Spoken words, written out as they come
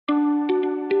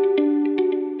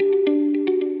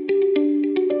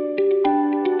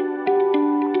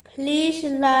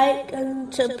like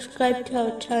and subscribe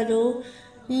to our channel.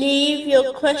 Leave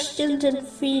your questions and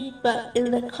feedback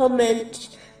in the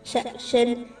comments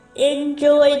section.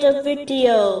 Enjoy the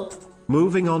video.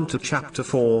 Moving on to chapter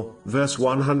 4, verse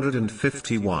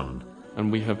 151.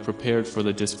 And we have prepared for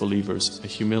the disbelievers a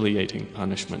humiliating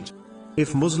punishment.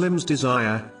 If Muslims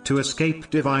desire to escape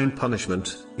divine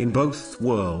punishment in both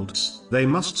worlds, they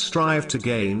must strive to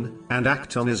gain and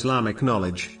act on Islamic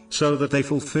knowledge, so that they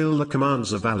fulfill the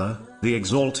commands of Allah, the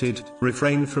Exalted,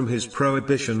 refrain from His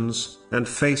prohibitions, and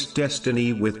face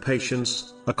destiny with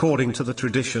patience, according to the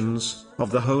traditions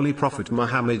of the Holy Prophet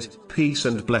Muhammad, peace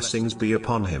and blessings be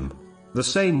upon him. The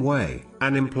same way,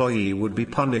 an employee would be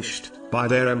punished by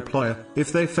their employer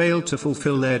if they fail to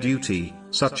fulfill their duty,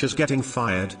 such as getting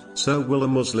fired, so will a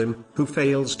Muslim who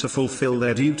fails to fulfill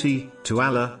their duty to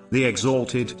Allah, the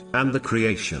Exalted, and the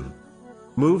creation.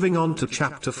 Moving on to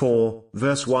chapter 4,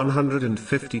 verse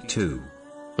 152.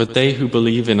 But they who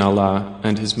believe in Allah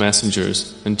and His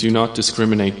messengers and do not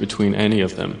discriminate between any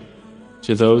of them,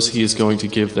 to those He is going to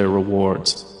give their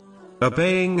rewards.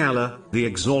 Obeying Allah, the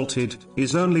Exalted,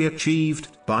 is only achieved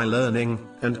by learning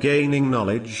and gaining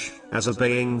knowledge, as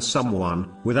obeying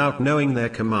someone without knowing their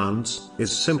commands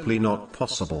is simply not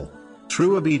possible.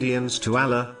 True obedience to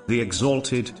Allah, the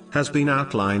Exalted, has been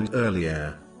outlined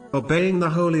earlier. Obeying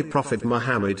the Holy Prophet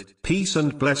Muhammad, peace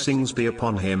and blessings be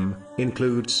upon him,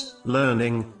 includes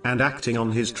learning and acting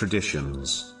on his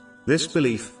traditions. This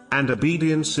belief and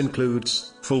obedience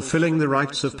includes fulfilling the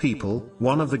rights of people,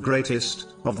 one of the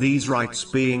greatest of these rights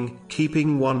being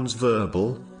keeping one's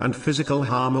verbal and physical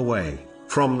harm away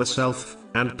from the self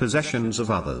and possessions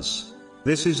of others.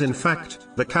 This is in fact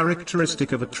the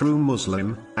characteristic of a true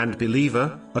Muslim and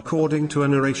believer, according to a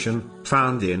narration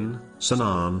found in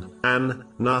Sunan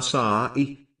An-Nisa,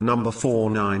 number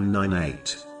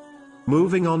 4998.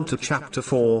 Moving on to chapter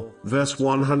 4, verse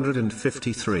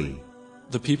 153.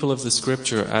 The people of the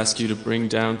scripture ask you to bring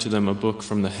down to them a book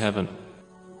from the heaven.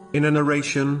 In a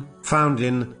narration found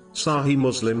in Sahih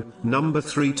Muslim, number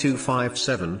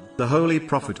 3257, the Holy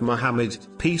Prophet Muhammad,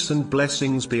 peace and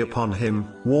blessings be upon him,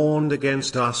 warned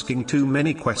against asking too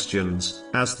many questions,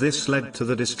 as this led to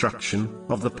the destruction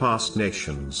of the past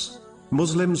nations.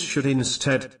 Muslims should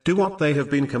instead do what they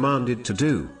have been commanded to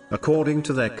do, according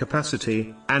to their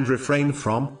capacity, and refrain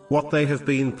from what they have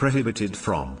been prohibited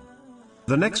from.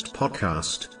 The next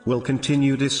podcast will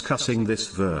continue discussing this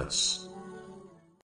verse.